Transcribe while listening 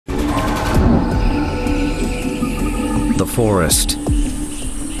The forest,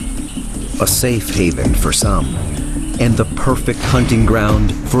 a safe haven for some, and the perfect hunting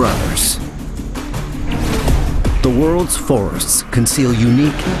ground for others. The world's forests conceal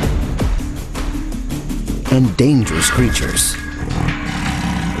unique and dangerous creatures.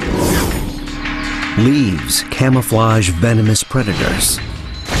 Leaves camouflage venomous predators.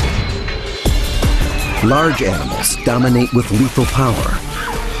 Large animals dominate with lethal power.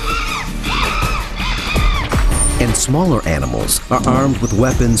 And smaller animals are armed with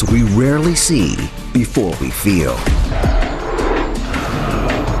weapons we rarely see before we feel.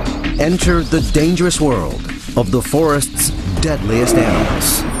 Enter the dangerous world of the forest's deadliest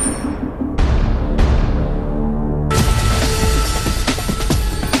animals.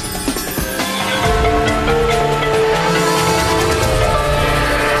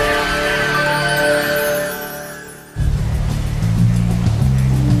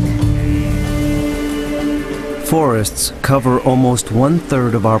 Forests cover almost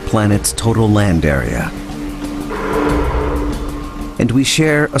 1/3 of our planet's total land area. And we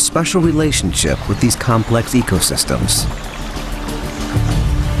share a special relationship with these complex ecosystems.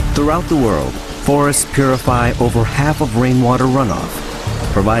 Throughout the world, forests purify over half of rainwater runoff,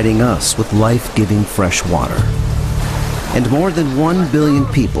 providing us with life-giving fresh water. And more than 1 billion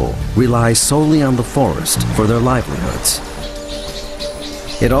people rely solely on the forest for their livelihoods.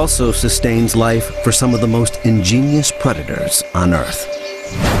 It also sustains life for some of the most ingenious predators on Earth.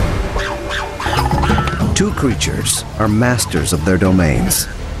 Two creatures are masters of their domains,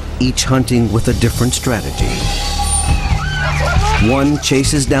 each hunting with a different strategy. One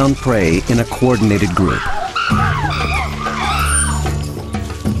chases down prey in a coordinated group.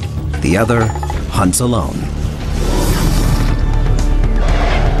 The other hunts alone.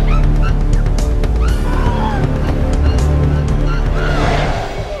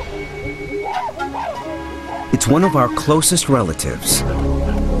 It's one of our closest relatives,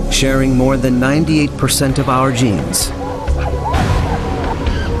 sharing more than 98% of our genes.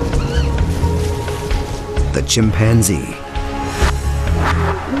 The chimpanzee.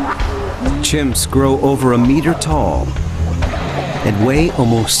 Chimps grow over 1 meter tall and weigh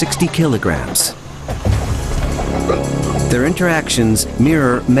almost 60 kilograms. Their interactions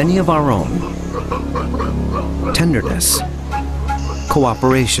mirror many of our own. Tenderness,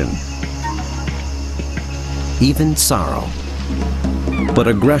 cooperation, even sorrow. But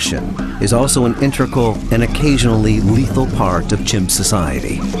aggression is also an integral and occasionally lethal part of chimp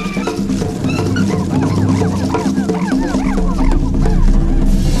society.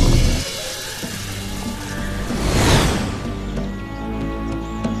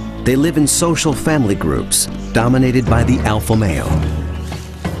 They live in social family groups dominated by the alpha male.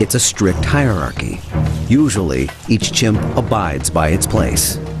 It's a strict hierarchy. Usually, each chimp abides by its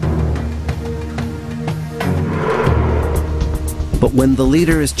place. But when the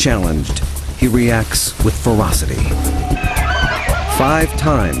leader is challenged, he reacts with ferocity. 5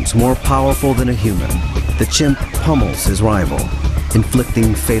 times more powerful than a human, the chimp pummels his rival,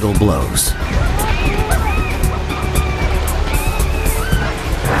 inflicting fatal blows.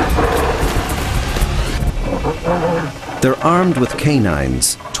 They're armed with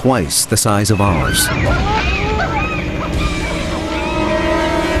canines twice the size of ours.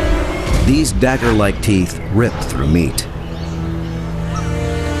 These dagger-like teeth rip through meat.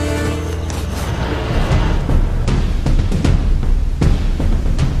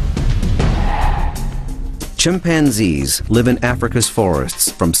 Chimpanzees live in Africa's forests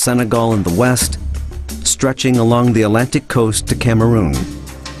from Senegal in the west, stretching along the Atlantic coast to Cameroon,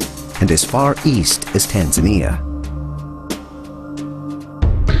 and as far east as Tanzania.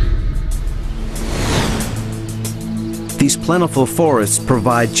 These plentiful forests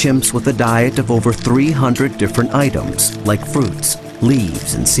provide chimps with a diet of over 300 different items, like fruits,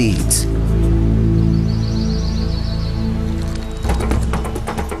 leaves, and seeds.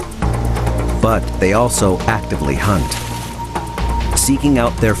 But they also actively hunt, seeking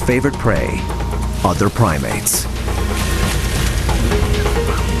out their favorite prey, other primates.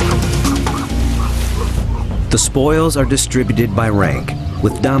 The spoils are distributed by rank,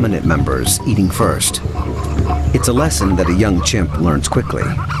 with dominant members eating first. It's a lesson that a young chimp learns quickly.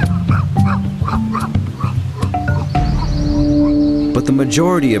 But the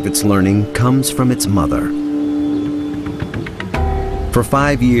majority of its learning comes from its mother. For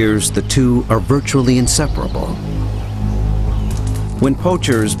 5 years, the two are virtually inseparable. When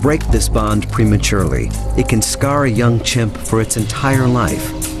poachers break this bond prematurely, it can scar a young chimp for its entire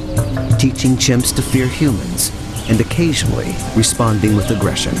life, teaching chimps to fear humans and occasionally responding with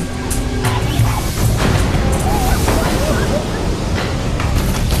aggression.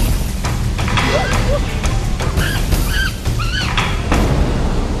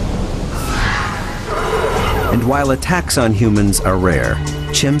 And while attacks on humans are rare,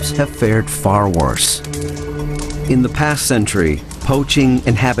 chimps have fared far worse. In the past century, poaching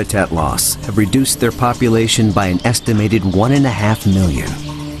and habitat loss have reduced their population by an estimated 1.5 million.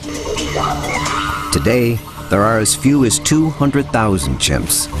 Today, there are as few as 200,000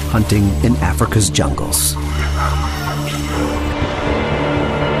 chimps hunting in Africa's jungles.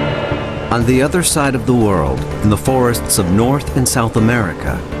 On the other side of the world, in the forests of North and South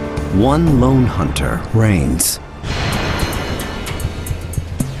America, one lone hunter reigns.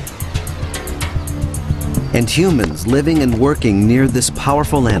 And humans living and working near this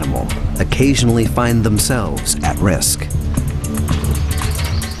powerful animal occasionally find themselves at risk.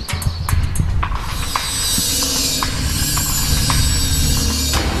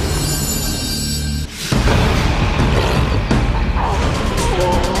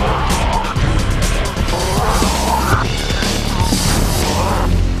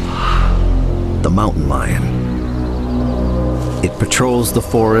 The mountain lion. It patrols the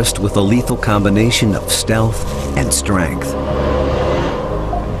forest with a lethal combination of stealth and strength.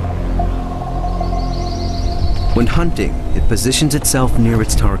 When hunting, it positions itself near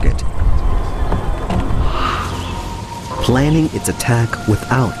its target, planning its attack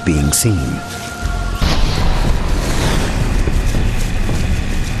without being seen.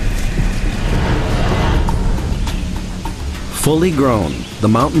 Fully grown, the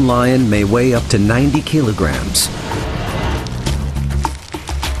mountain lion may weigh up to 90 kilograms.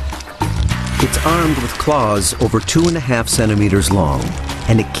 It's armed with claws over 2.5 centimeters long,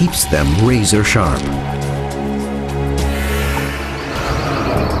 and it keeps them razor sharp.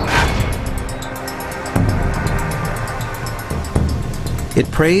 It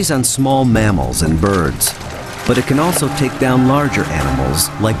preys on small mammals and birds, but it can also take down larger animals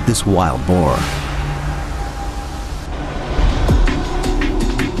like this wild boar.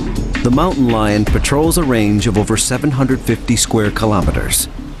 The mountain lion patrols a range of over 750 square kilometers,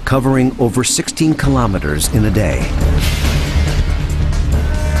 covering over 16 kilometers in a day.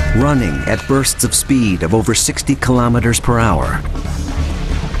 Running at bursts of speed of over 60 kilometers per hour.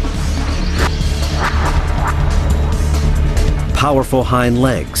 Powerful hind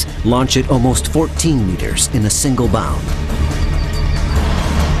legs launch it almost 14 meters in a single bound.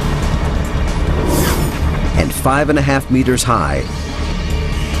 And 5.5 meters high,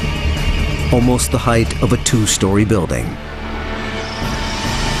 almost the height of a 2-story building.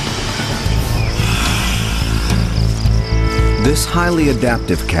 This highly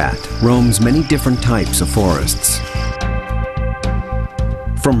adaptive cat roams many different types of forests.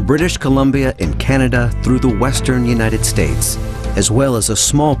 From British Columbia in Canada through the western United States, as well as a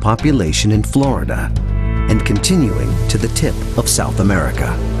small population in Florida, and continuing to the tip of South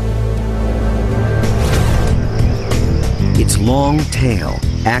America. Its long tail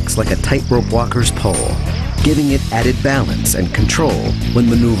acts like a tightrope walker's pole, giving it added balance and control when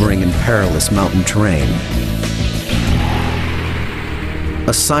maneuvering in perilous mountain terrain.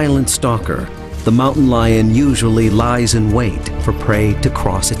 A silent stalker, the mountain lion usually lies in wait for prey to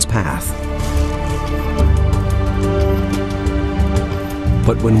cross its path.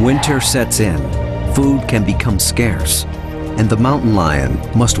 But when winter sets in, food can become scarce, and the mountain lion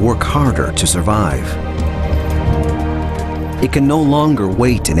must work harder to survive. It can no longer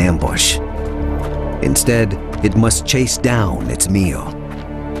wait in ambush. Instead, it must chase down its meal.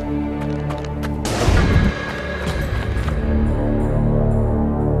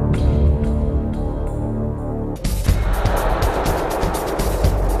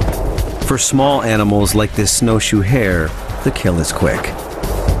 For small animals like this snowshoe hare, the kill is quick.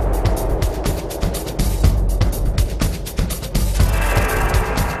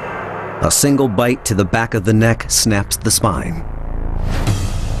 A single bite to the back of the neck snaps the spine.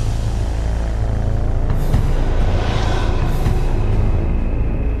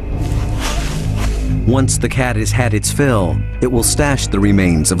 Once the cat has had its fill, it will stash the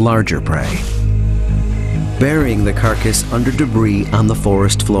remains of larger prey, burying the carcass under debris on the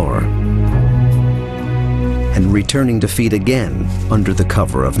forest floor, and returning to feed again under the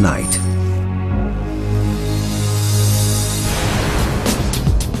cover of night.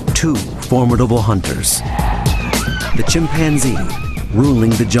 Two formidable hunters. The chimpanzee, ruling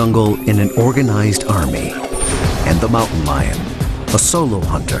the jungle in an organized army, and the mountain lion, a solo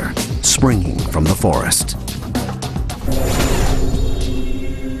hunter, springing from the forest.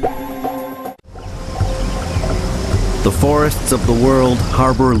 The forests of the world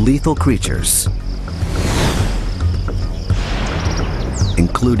harbor lethal creatures,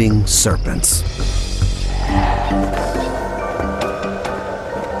 including serpents.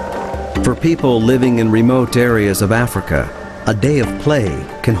 For people living in remote areas of Africa, a day of play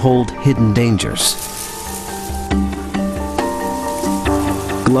can hold hidden dangers.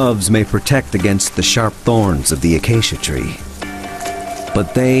 gloves may protect against the sharp thorns of the acacia tree.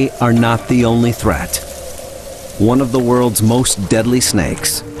 But they are not the only threat. One of the world's most deadly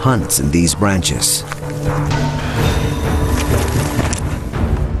snakes hunts in these branches.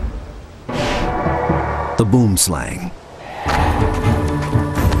 The boomslang.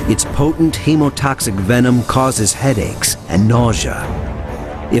 Its potent hemotoxic venom causes headaches and nausea.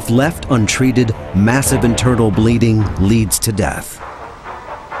 If left untreated, massive internal bleeding leads to death.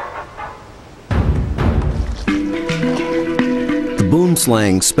 The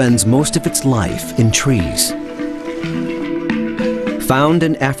boomslang spends most of its life in trees. Found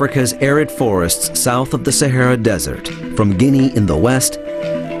in Africa's arid forests south of the Sahara Desert, from Guinea in the west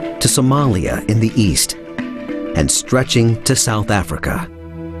to Somalia in the east, and stretching to South Africa.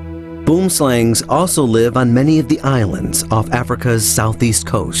 Boomslangs also live on many of the islands off Africa's southeast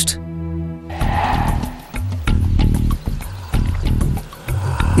coast.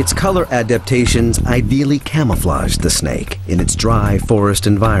 Its color adaptations ideally camouflage the snake in its dry forest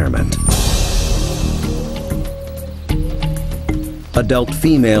environment. Adult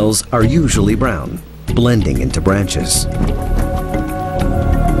females are usually brown, blending into branches.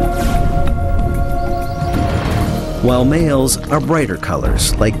 While males are brighter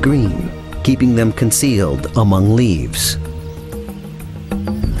colors like green, keeping them concealed among leaves.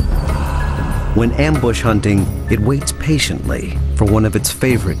 When ambush hunting, it waits patiently for one of its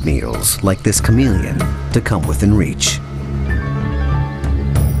favorite meals, like this chameleon, to come within reach.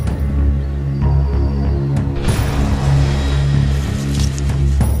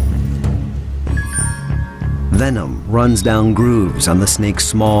 Venom runs down grooves on the snake's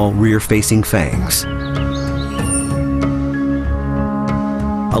small, rear-facing fangs.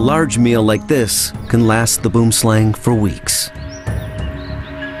 A large meal like this can last the boomslang for weeks.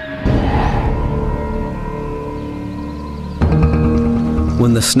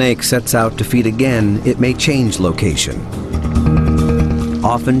 When the snake sets out to feed again, it may change location,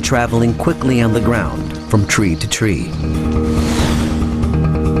 often traveling quickly on the ground from tree to tree.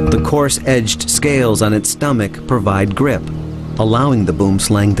 The coarse-edged scales on its stomach provide grip, allowing the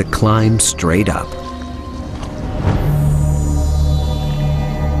boomslang to climb straight up.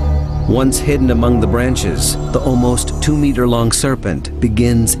 Once hidden among the branches, the almost 2-meter-long serpent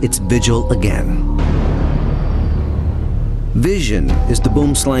begins its vigil again. Vision is the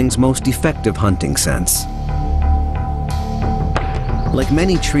boomslang's most effective hunting sense. Like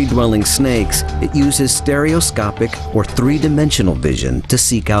many tree-dwelling snakes, it uses stereoscopic or 3-dimensional vision to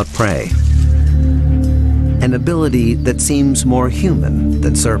seek out prey, an ability that seems more human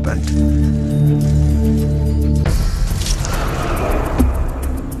than serpent.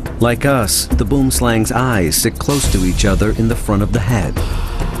 Like us, the boomslang's eyes sit close to each other in the front of the head.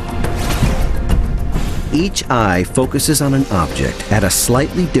 Each eye focuses on an object at a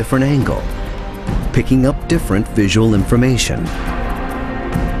slightly different angle, picking up different visual information.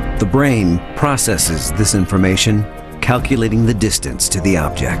 The brain processes this information, calculating the distance to the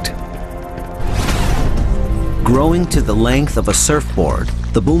object. Growing to the length of a surfboard,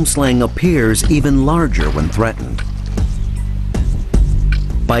 the boomslang appears even larger when threatened.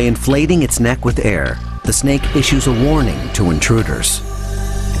 By inflating its neck with air, the snake issues a warning to intruders.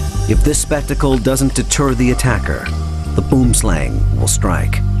 If this spectacle doesn't deter the attacker, the boomslang will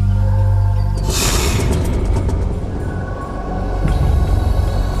strike.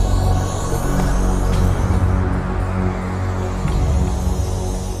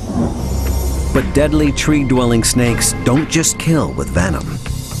 But deadly tree-dwelling snakes don't just kill with venom.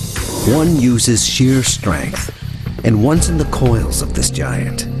 One uses sheer strength, and once in the coils of this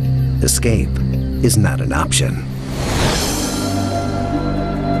giant, escape is not an option.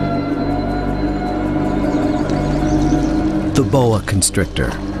 The boa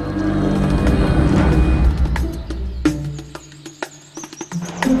constrictor.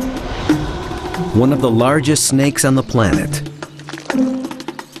 One of the largest snakes on the planet.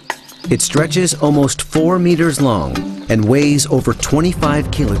 It stretches almost 4 meters long and weighs over 25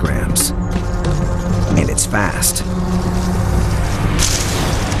 kilograms. And it's fast.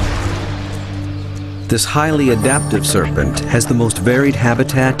 This highly adaptive serpent has the most varied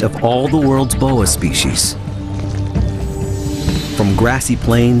habitat of all the world's boa species. From grassy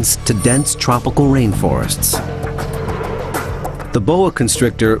plains to dense tropical rainforests. The boa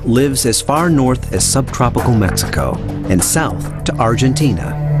constrictor lives as far north as subtropical Mexico and south to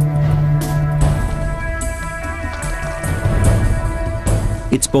Argentina.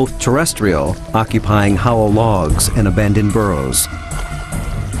 It's both terrestrial, occupying hollow logs and abandoned burrows,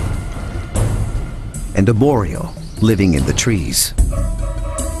 and arboreal, living in the trees.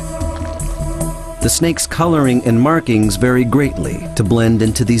 The snake's coloring and markings vary greatly to blend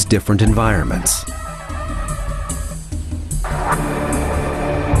into these different environments.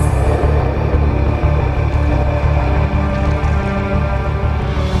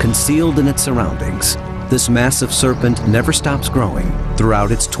 Concealed in its surroundings, this massive serpent never stops growing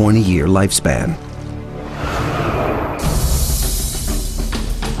throughout its 20-year lifespan.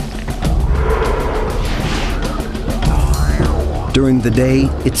 During the day,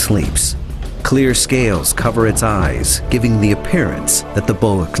 it sleeps. Clear scales cover its eyes, giving the appearance that the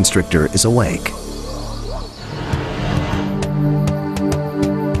boa constrictor is awake.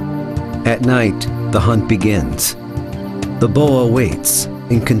 At night, the hunt begins. The boa waits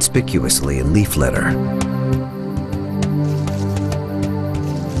inconspicuously in leaf litter.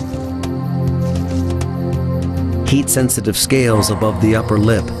 Heat-sensitive scales above the upper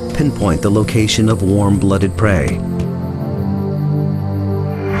lip pinpoint the location of warm-blooded prey.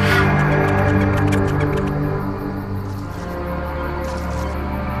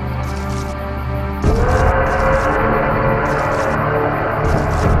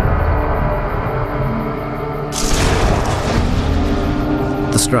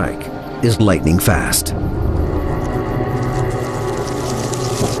 The strike is lightning fast.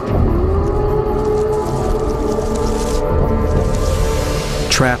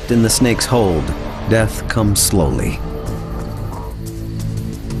 Trapped in the snake's hold, death comes slowly.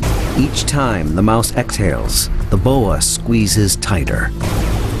 Each time the mouse exhales, the boa squeezes tighter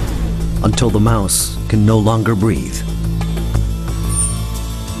until the mouse can no longer breathe.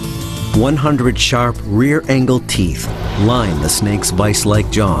 100 sharp rear-angled teeth line the snake's vice-like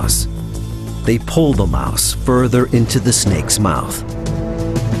jaws. They pull the mouse further into the snake's mouth.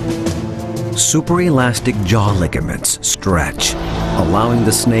 Super-elastic jaw ligaments stretch, allowing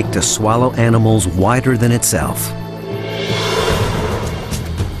the snake to swallow animals wider than itself.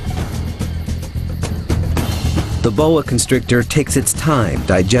 The boa constrictor takes its time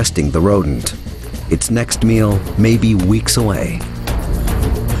digesting the rodent. Its next meal may be weeks away.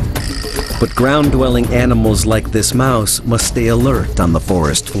 But ground-dwelling animals like this mouse must stay alert on the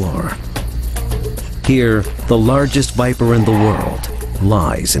forest floor. Here, the largest viper in the world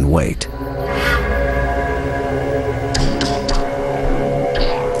lies in wait.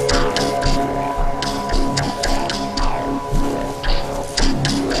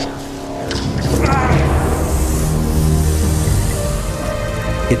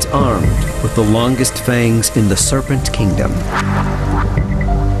 It's armed with the longest fangs in the serpent kingdom.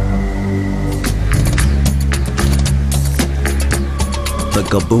 The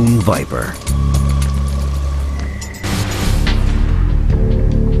Gaboon viper.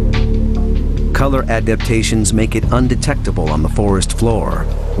 Color adaptations make it undetectable on the forest floor,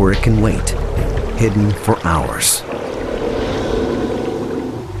 where it can wait, hidden for hours.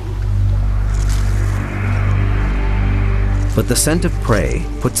 But the scent of prey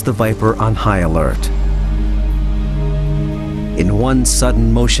puts the viper on high alert. In one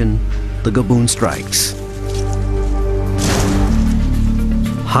sudden motion, the Gaboon strikes.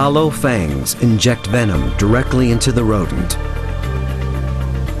 Hollow fangs inject venom directly into the rodent.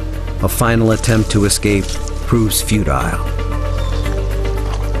 A final attempt to escape proves futile.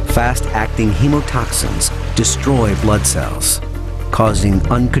 Fast-acting hemotoxins destroy blood cells, causing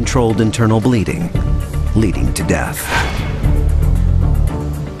uncontrolled internal bleeding, leading to death.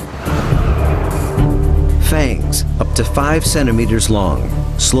 Fangs, up to 5 centimeters long,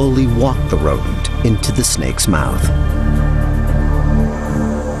 slowly walk the rodent into the snake's mouth.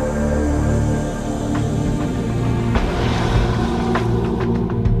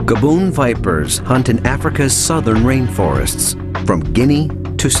 Gaboon vipers hunt in Africa's southern rainforests, from Guinea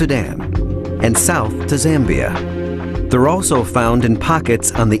to Sudan and south to Zambia. They're also found in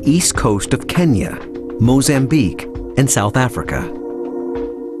pockets on the east coast of Kenya, Mozambique, and South Africa.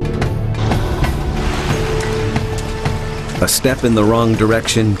 A step in the wrong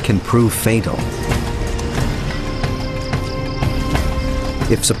direction can prove fatal.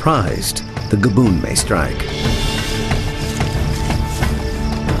 If surprised, the Gaboon may strike.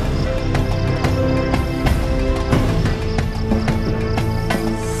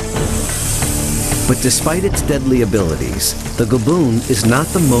 But despite its deadly abilities, the Gaboon is not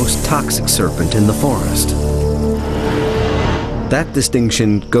the most toxic serpent in the forest. That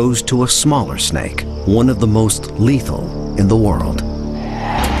distinction goes to a smaller snake, one of the most lethal in the world.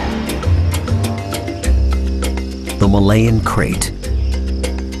 The Malayan krait.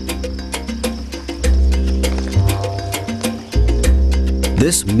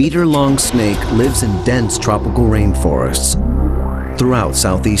 This meter-long snake lives in dense tropical rainforests throughout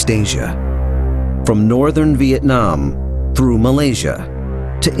Southeast Asia, from northern Vietnam through Malaysia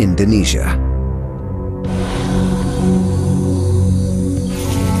to Indonesia.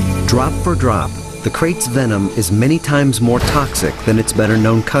 Drop for drop, the krait's venom is many times more toxic than its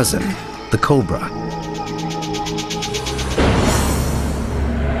better-known cousin, the cobra.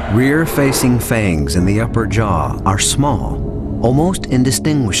 Rear-facing fangs in the upper jaw are small, almost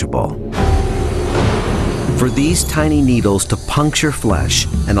indistinguishable. For these tiny needles to puncture flesh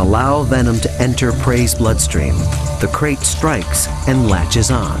and allow venom to enter prey's bloodstream, the krait strikes and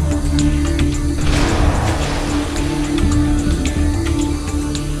latches on.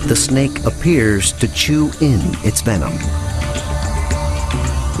 The snake appears to chew in its venom.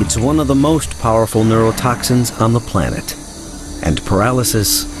 It's one of the most powerful neurotoxins on the planet, and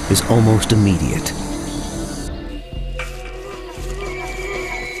paralysis is almost immediate.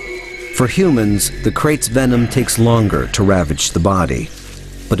 For humans, the krait's venom takes longer to ravage the body,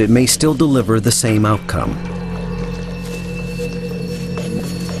 but it may still deliver the same outcome.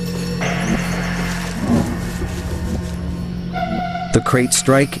 The krait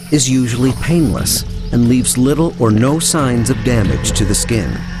strike is usually painless and leaves little or no signs of damage to the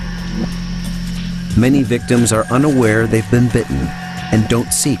skin. Many victims are unaware they've been bitten and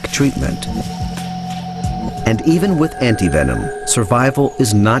don't seek treatment. And even with antivenom, survival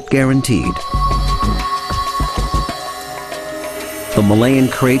is not guaranteed. The Malayan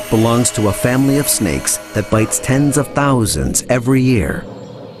krait belongs to a family of snakes that bites tens of thousands every year,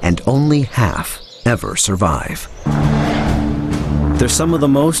 and only half ever survive. They're some of the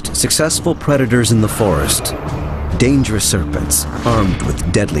most successful predators in the forest, dangerous serpents armed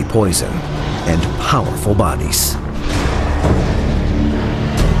with deadly poison and powerful bodies.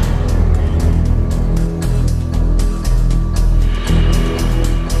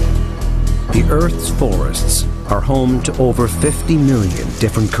 The Earth's forests are home to over 50 million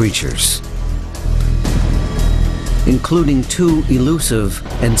different creatures, including 2 elusive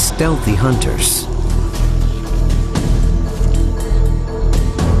and stealthy hunters.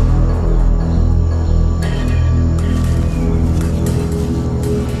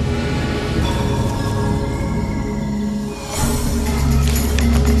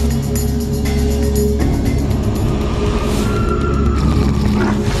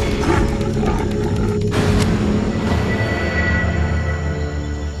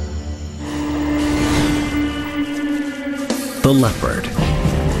 The leopard.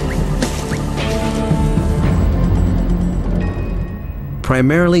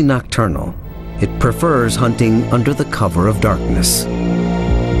 Primarily nocturnal, it prefers hunting under the cover of darkness.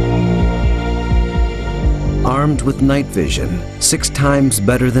 Armed with night vision, 6 times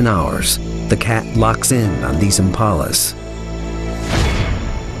better than ours, the cat locks in on these impalas.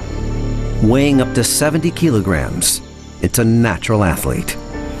 Weighing up to 70 kilograms, it's a natural athlete.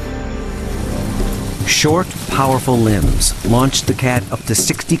 Short, powerful limbs launch the cat up to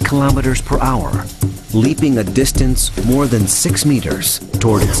 60 kilometers per hour, leaping a distance more than 6 meters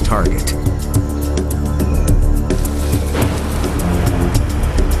toward its target.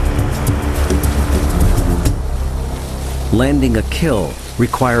 Landing a kill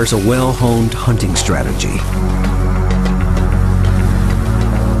requires a well-honed hunting strategy.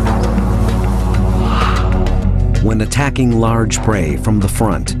 When attacking large prey from the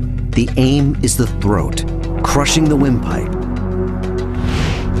front, the aim is the throat, crushing the windpipe.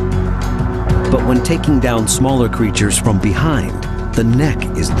 But when taking down smaller creatures from behind, the neck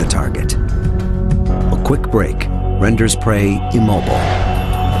is the target. A quick break renders prey immobile.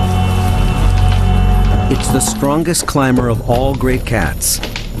 It's the strongest climber of all great cats,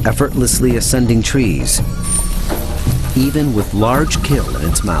 effortlessly ascending trees, even with large kill in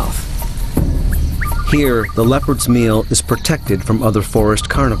its mouth. Here, the leopard's meal is protected from other forest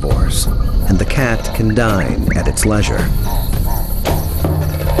carnivores, and the cat can dine at its leisure.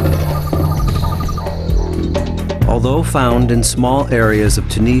 Although found in small areas of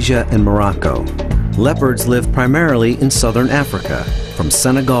Tunisia and Morocco, leopards live primarily in southern Africa, from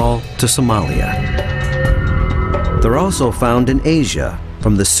Senegal to Somalia. They're also found in Asia,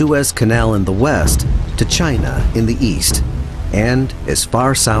 from the Suez Canal in the west to China in the east, and as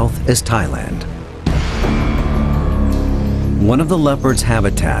far south as Thailand. One of the leopard's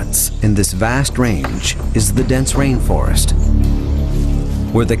habitats in this vast range is the dense rainforest,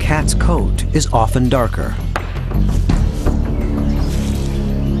 where the cat's coat is often darker.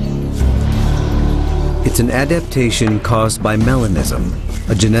 It's an adaptation caused by melanism,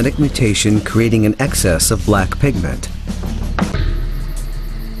 a genetic mutation creating an excess of black pigment.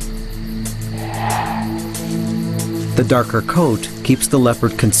 The darker coat keeps the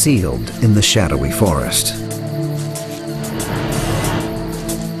leopard concealed in the shadowy forest.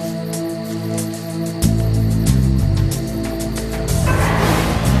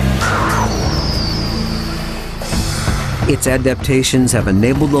 Its adaptations have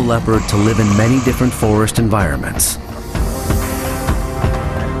enabled the leopard to live in many different forest environments.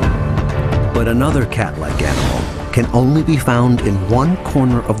 But another cat-like animal can only be found in one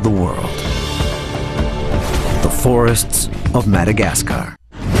corner of the world: the forests of Madagascar.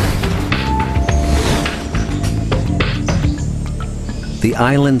 The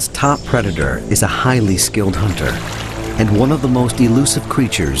island's top predator is a highly skilled hunter and one of the most elusive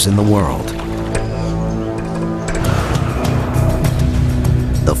creatures in the world: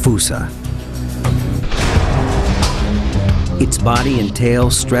 the fossa. Its body and tail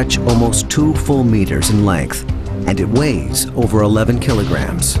stretch almost 2 full meters in length, and it weighs over 11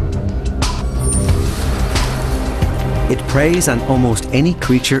 kilograms. It preys on almost any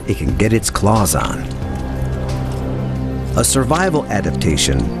creature it can get its claws on. A survival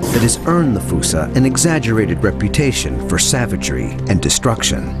adaptation that has earned the fossa an exaggerated reputation for savagery and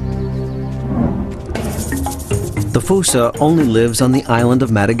destruction. The fossa only lives on the island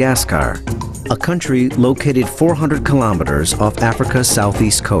of Madagascar, a country located 400 kilometers off Africa's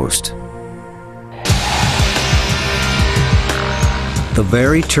southeast coast. The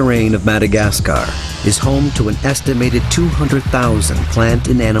very terrain of Madagascar is home to an estimated 200,000 plant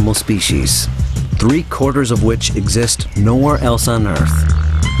and animal species, 3/4 of which exist nowhere else on Earth,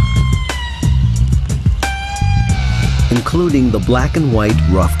 including the black and white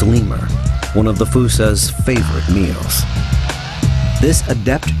ruffed lemur, one of the fossa's favorite meals. This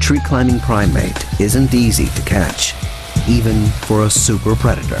adept tree-climbing primate isn't easy to catch, even for a super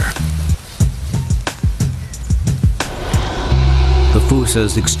predator. The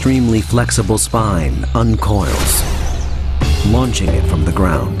fossa's extremely flexible spine uncoils, launching it from the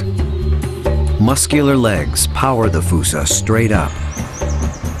ground. Muscular legs power the fossa straight up.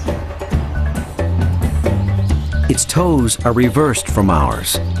 Its toes are reversed from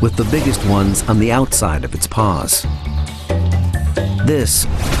ours, with the biggest ones on the outside of its paws. This,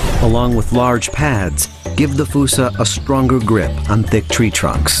 along with large pads, give the fossa a stronger grip on thick tree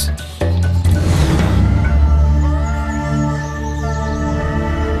trunks.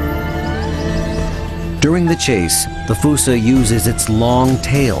 During the chase, the fossa uses its long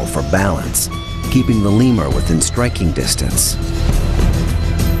tail for balance, keeping the lemur within striking distance.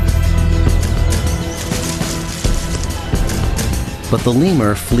 But the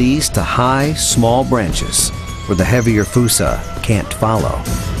lemur flees to high, small branches where the heavier fossa can't follow.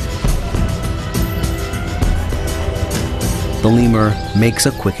 The lemur makes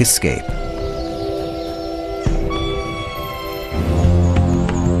a quick escape.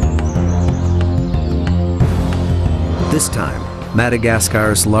 This time,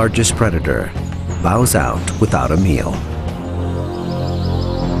 Madagascar's largest predator bows out without a meal.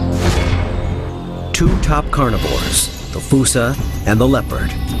 2 top carnivores, the fossa and the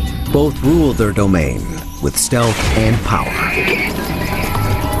leopard, both rule their domain with stealth and power.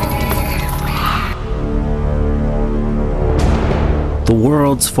 The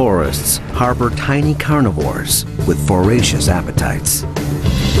world's forests harbor tiny carnivores with voracious appetites.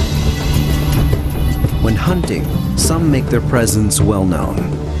 When hunting, some make their presence well known,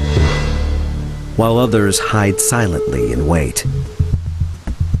 while others hide silently in wait.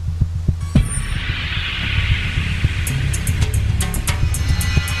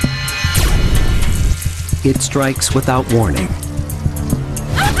 It strikes without warning,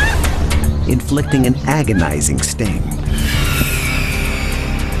 inflicting an agonizing sting.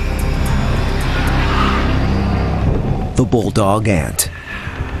 The bulldog ant.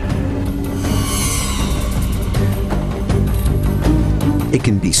 It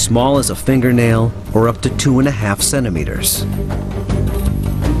can be small as a fingernail or up to 2.5 centimeters.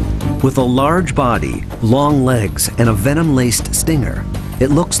 With a large body, long legs, and a venom-laced stinger, it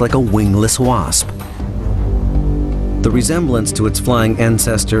looks like a wingless wasp. The resemblance to its flying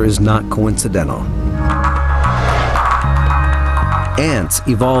ancestor is not coincidental. Ants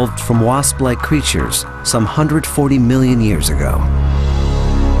evolved from wasp-like creatures some 140 million years ago.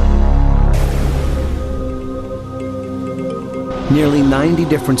 Nearly 90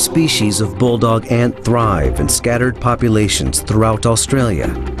 different species of bulldog ant thrive in scattered populations throughout Australia,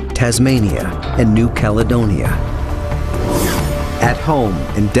 Tasmania, and New Caledonia. At home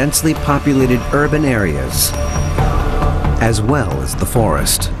in densely populated urban areas, as well as the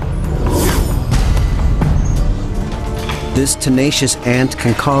forest. This tenacious ant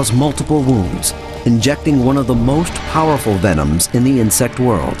can cause multiple wounds, injecting one of the most powerful venoms in the insect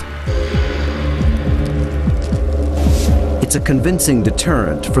world. It's a convincing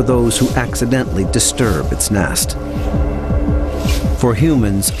deterrent for those who accidentally disturb its nest. For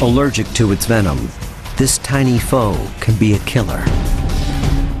humans allergic to its venom, this tiny foe can be a killer.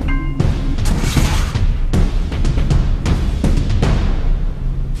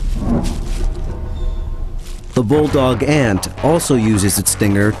 bulldog ant also uses its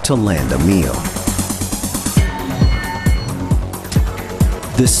stinger to land a meal.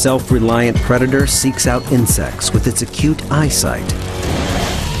 This self-reliant predator seeks out insects with its acute eyesight.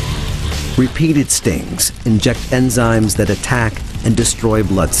 Repeated stings inject enzymes that attack and destroy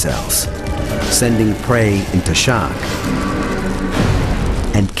blood cells, sending prey into shock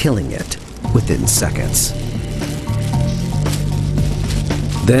and killing it within seconds.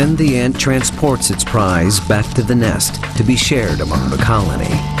 Then the ant transports its prize back to the nest to be shared among the colony.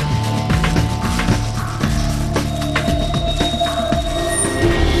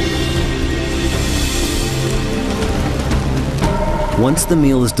 Once the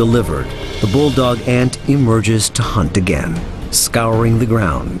meal is delivered, the bulldog ant emerges to hunt again, scouring the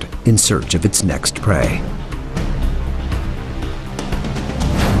ground in search of its next prey.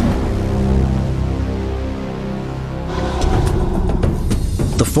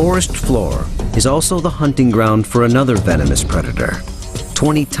 The forest floor is also the hunting ground for another venomous predator,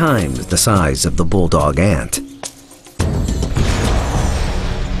 20 times the size of the bulldog ant.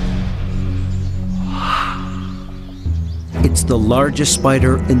 It's the largest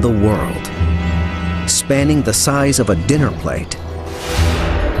spider in the world, spanning the size of a dinner plate.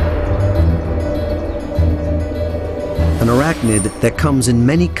 An arachnid that comes in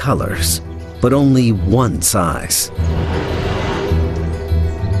many colors, but only one size.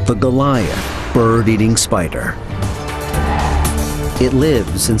 The Goliath bird-eating spider. It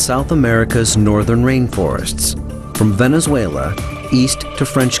lives in South America's northern rainforests, from Venezuela east to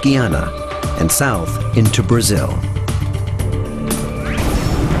French Guiana and south into Brazil.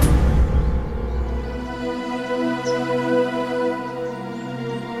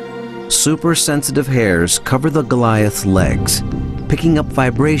 Super-sensitive hairs cover the Goliath's legs, picking up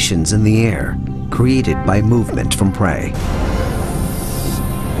vibrations in the air created by movement from prey.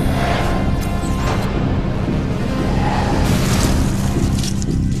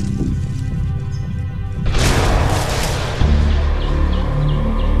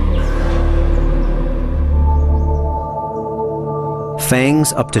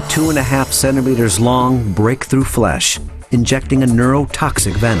 Fangs up to 2.5 centimeters long break through flesh, injecting a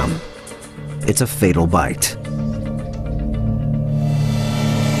neurotoxic venom. It's a fatal bite.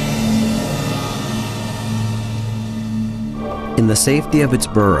 In the safety of its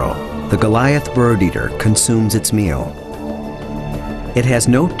burrow, the Goliath bird eater consumes its meal. It has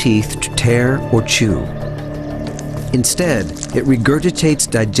no teeth to tear or chew. Instead, it regurgitates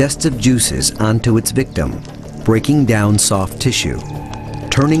digestive juices onto its victim, breaking down soft tissue,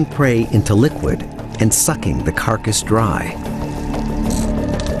 turning prey into liquid and sucking the carcass dry.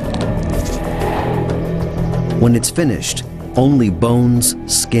 When it's finished, only bones,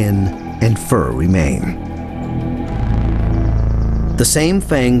 skin, and fur remain. The same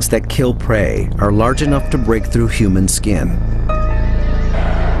fangs that kill prey are large enough to break through human skin.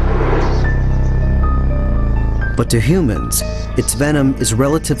 But to humans, its venom is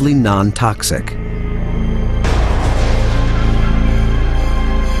relatively non-toxic.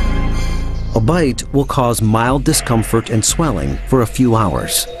 A bite will cause mild discomfort and swelling for a few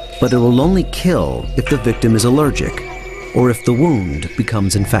hours, but it will only kill if the victim is allergic or if the wound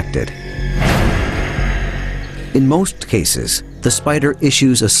becomes infected. In most cases, the spider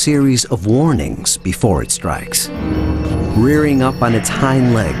issues a series of warnings before it strikes, rearing up on its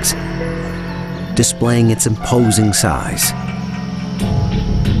hind legs, displaying its imposing size.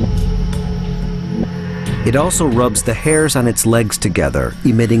 It also rubs the hairs on its legs together,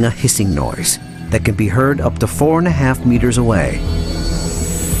 emitting a hissing noise that can be heard up to 4.5 meters away.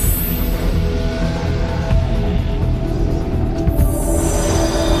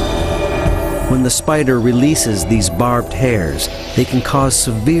 When the spider releases these barbed hairs, they can cause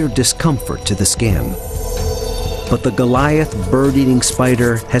severe discomfort to the skin. But the Goliath bird-eating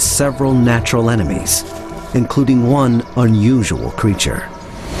spider has several natural enemies, including one unusual creature.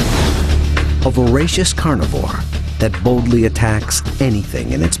 A voracious carnivore that boldly attacks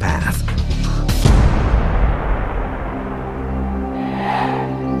anything in its path.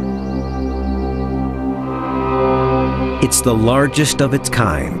 It's the largest of its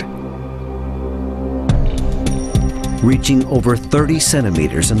kind, reaching over 30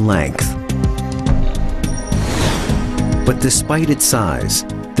 centimeters in length. But despite its size,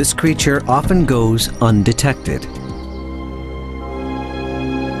 this creature often goes undetected.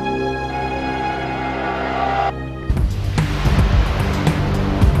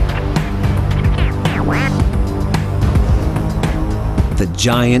 The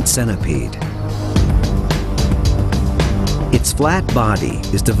giant centipede. Its flat body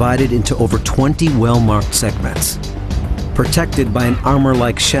is divided into over 20 well-marked segments, protected by an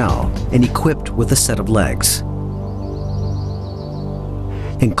armor-like shell and equipped with a set of legs.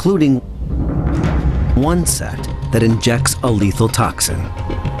 including one set that injects a lethal toxin.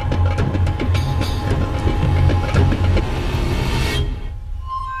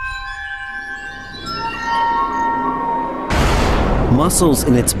 Muscles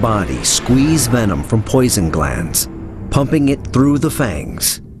in its body squeeze venom from poison glands, pumping it through the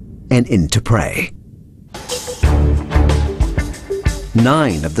fangs and into prey.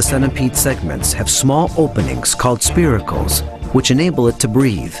 9 of the centipede's segments have small openings called spiracles, which enable it to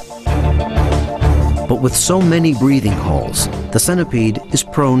breathe. But with so many breathing holes, the centipede is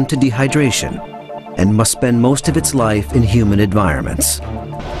prone to dehydration and must spend most of its life in humid environments.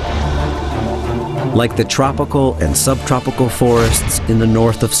 Like the tropical and subtropical forests in the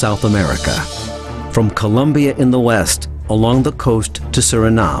north of South America, from Colombia in the west along the coast to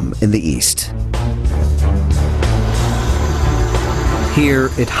Suriname in the east. Here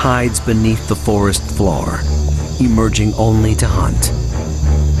it hides beneath the forest floor, emerging only to hunt.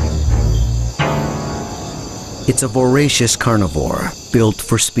 It's a voracious carnivore built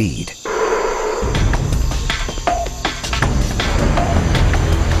for speed.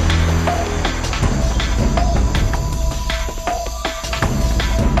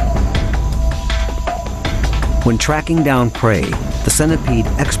 When tracking down prey, the centipede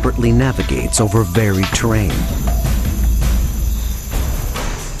expertly navigates over varied terrain,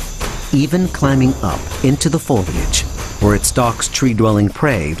 even climbing up into the foliage, where it stalks tree-dwelling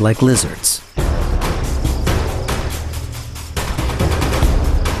prey like lizards.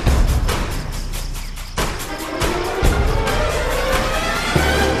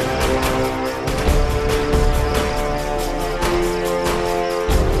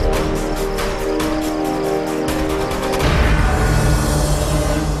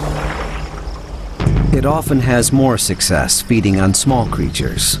 It often has more success feeding on small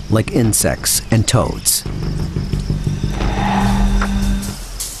creatures, like insects and toads.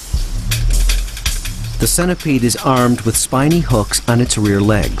 The centipede is armed with spiny hooks on its rear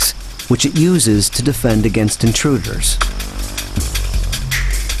legs, which it uses to defend against intruders.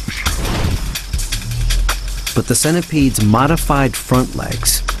 But the centipede's modified front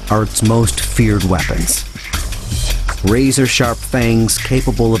legs are its most feared weapons. Razor-sharp fangs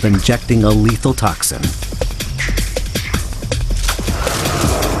capable of injecting a lethal toxin.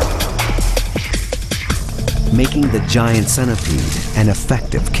 Making the giant centipede an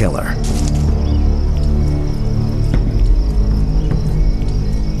effective killer.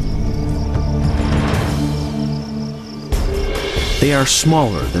 They are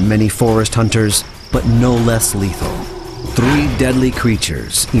smaller than many forest hunters, but no less lethal. 3 deadly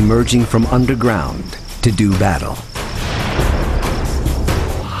creatures emerging from underground to do battle.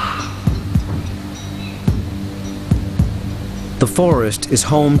 The forest is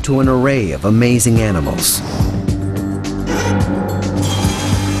home to an array of amazing animals.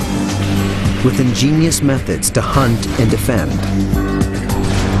 With ingenious methods to hunt and defend.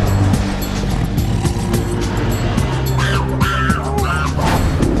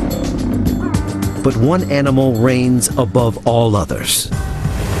 But one animal reigns above all others.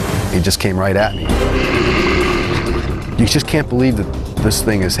 It just came right at me. You just can't believe that this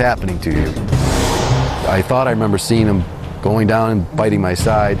thing is happening to you. I thought I remember seeing him going down and biting my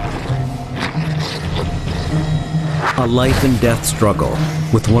side. A life and death struggle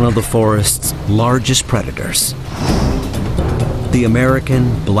with one of the forest's largest predators, the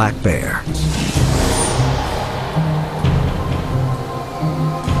American black bear.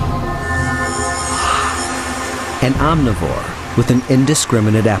 An omnivore with an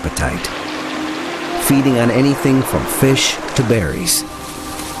indiscriminate appetite, feeding on anything from fish to berries,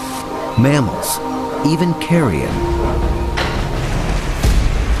 mammals, even carrion.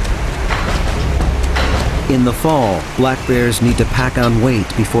 In the fall, black bears need to pack on weight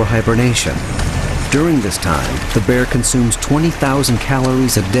before hibernation. During this time, the bear consumes 20,000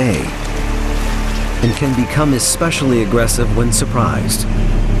 calories a day and can become especially aggressive when surprised.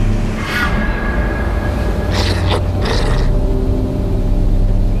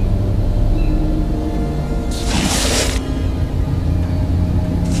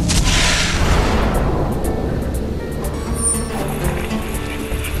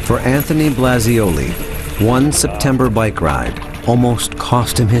 For Anthony Blasioli, one September bike ride almost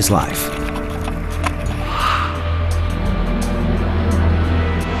cost him his life.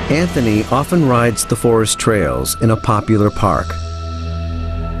 Anthony often rides the forest trails in a popular park.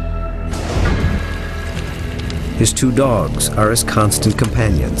 His 2 dogs are his constant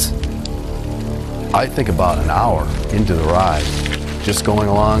companions. I think about an hour into the ride, just going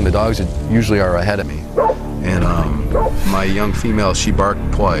along. The dogs usually are ahead of me. And my young female, she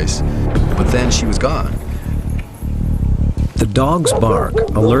barked twice, but then she was gone. The dog's bark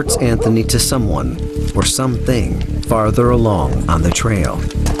alerts Anthony to someone or something farther along on the trail.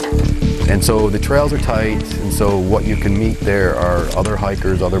 And so the trails are tight, and so what you can meet there are other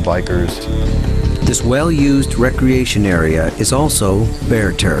hikers, other bikers. This well-used recreation area is also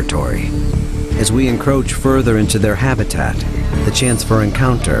bear territory. As we encroach further into their habitat, the chance for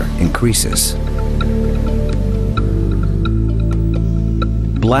encounter increases.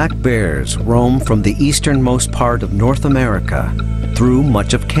 Black bears roam from the easternmost part of North America through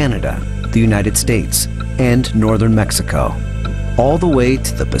much of Canada, the United States, and northern Mexico, all the way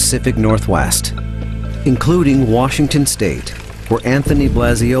to the Pacific Northwest, including Washington State, where Anthony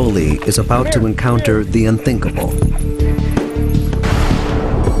Blasioli is about to encounter the unthinkable.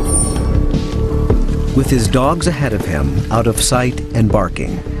 With his dogs ahead of him, out of sight and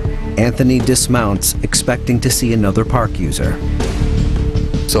barking, Anthony dismounts, expecting to see another park user.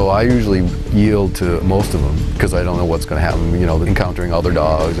 So I usually yield to most of them because I don't know what's going to happen. You know, encountering other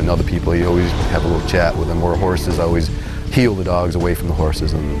dogs and other people, you always have a little chat with them. Or horses, I always heel the dogs away from the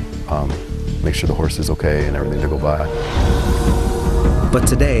horses and make sure the horse is okay and everything to go by. But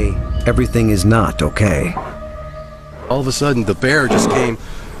today, everything is not okay. All of a sudden, the bear just came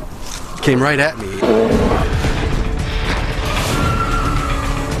right at me.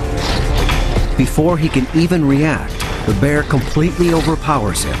 Before he can even react, the bear completely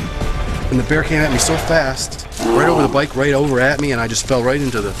overpowers him. And the bear came at me so fast, right over the bike, right over at me, and I just fell right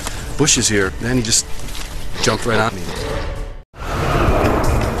into the bushes here. And then he just jumped right on me.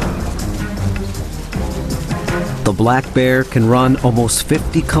 The black bear can run almost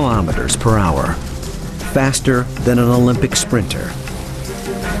 50 kilometers per hour, faster than an Olympic sprinter.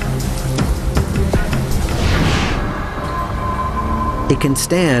 It can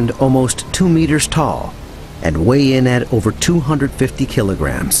stand almost 2 meters tall and weigh in at over 250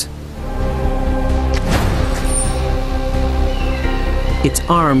 kilograms. It's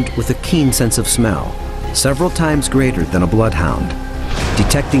armed with a keen sense of smell, several times greater than a bloodhound,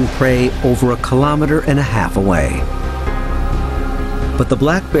 detecting prey over 1.5 kilometers away. But the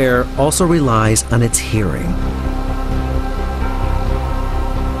black bear also relies on its hearing.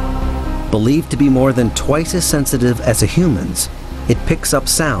 Believed to be more than twice as sensitive as a human's, it picks up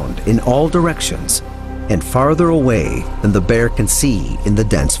sound in all directions and farther away than the bear can see in the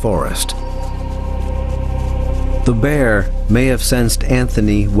dense forest. The bear may have sensed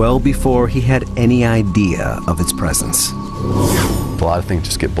Anthony well before he had any idea of its presence. A lot of things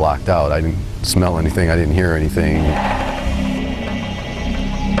just get blocked out. I didn't smell anything, I didn't hear anything.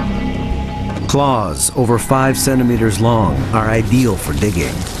 Claws over 5 centimeters long are ideal for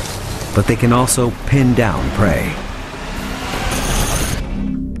digging, but they can also pin down prey.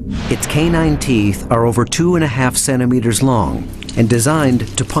 Its canine teeth are over 2.5 centimeters long and designed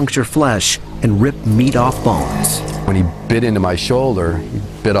to puncture flesh and rip meat off bones. When he bit into my shoulder, he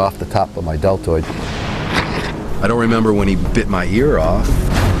bit off the top of my deltoid. I don't remember when he bit my ear off.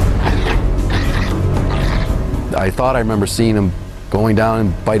 I thought I remember seeing him going down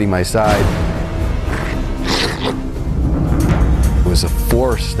and biting my side. It was a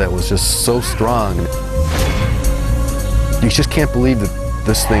force that was just so strong. You just can't believe that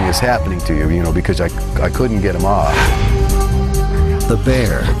this thing is happening to you, you know, because I couldn't get him off. The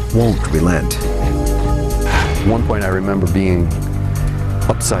bear won't relent. At one point I remember being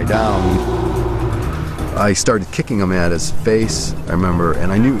upside down. I started kicking him at his face, I remember,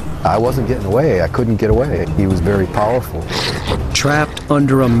 and I knew I wasn't getting away. I couldn't get away. He was very powerful. Trapped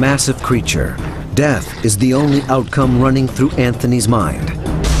under a massive creature, death is the only outcome running through Anthony's mind.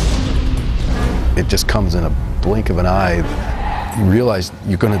 It just comes in a blink of an eye. You realize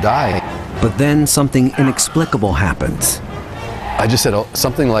you're going to die. But then something inexplicable happens. I just said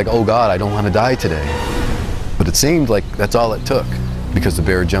something like, "Oh God, I don't want to die today." But it seemed like that's all it took, because the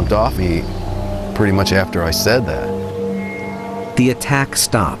bear jumped off me pretty much after I said that. The attack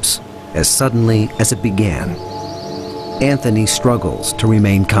stops as suddenly as it began. Anthony struggles to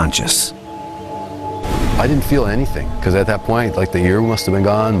remain conscious. I didn't feel anything, because at that point, like, the ear must have been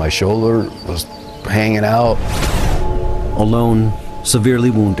gone, my shoulder was hanging out. Alone, severely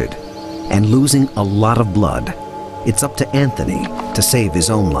wounded, and losing a lot of blood, it's up to Anthony to save his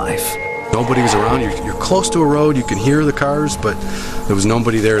own life. Nobody was around. You're close to a road, you can hear the cars, but there was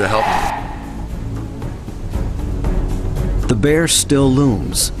nobody there to help me. The bear still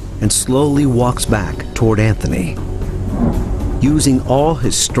looms and slowly walks back toward Anthony. Using all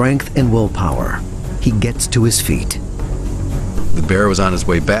his strength and willpower, he gets to his feet. The bear was on his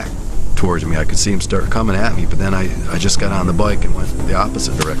way back towards me. I could see him start coming at me, but then I just got on the bike and went the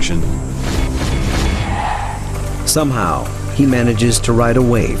opposite direction. Somehow, he manages to ride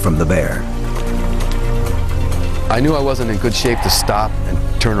away from the bear. I knew I wasn't in good shape to stop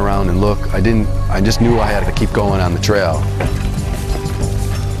and turn around and look. I just knew I had to keep going on the trail.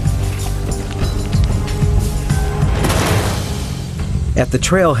 At the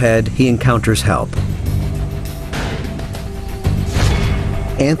trailhead, he encounters help.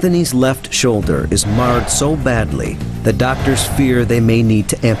 Anthony's left shoulder is marred so badly that doctors fear they may need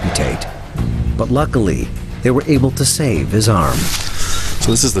to amputate. But luckily, they were able to save his arm.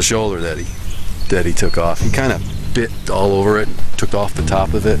 So this is the shoulder that he took off. He kind of bit all over it, took off the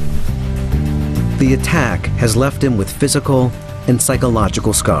top of it. The attack has left him with physical and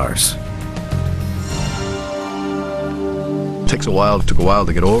psychological scars. It took a while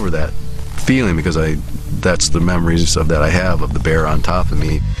to get over that feeling, because that's the memories of that I have of the bear on top of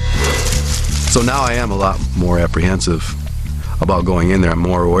me. So now I am a lot more apprehensive about going in there. I'm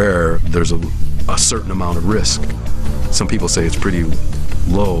more aware there's a certain amount of risk. Some people say it's pretty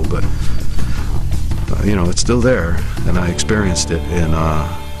low, but you know, it's still there, and I experienced it, and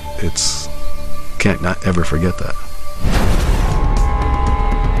can't not ever forget that.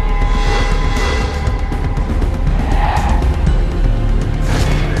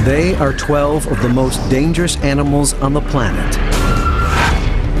 They are 12 of the most dangerous animals on the planet.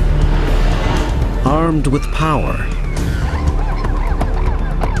 Armed with power,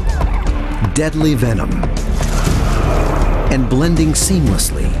 deadly venom, and blending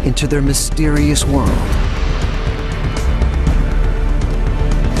seamlessly into their mysterious world.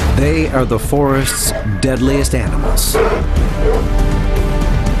 They are the forest's deadliest animals.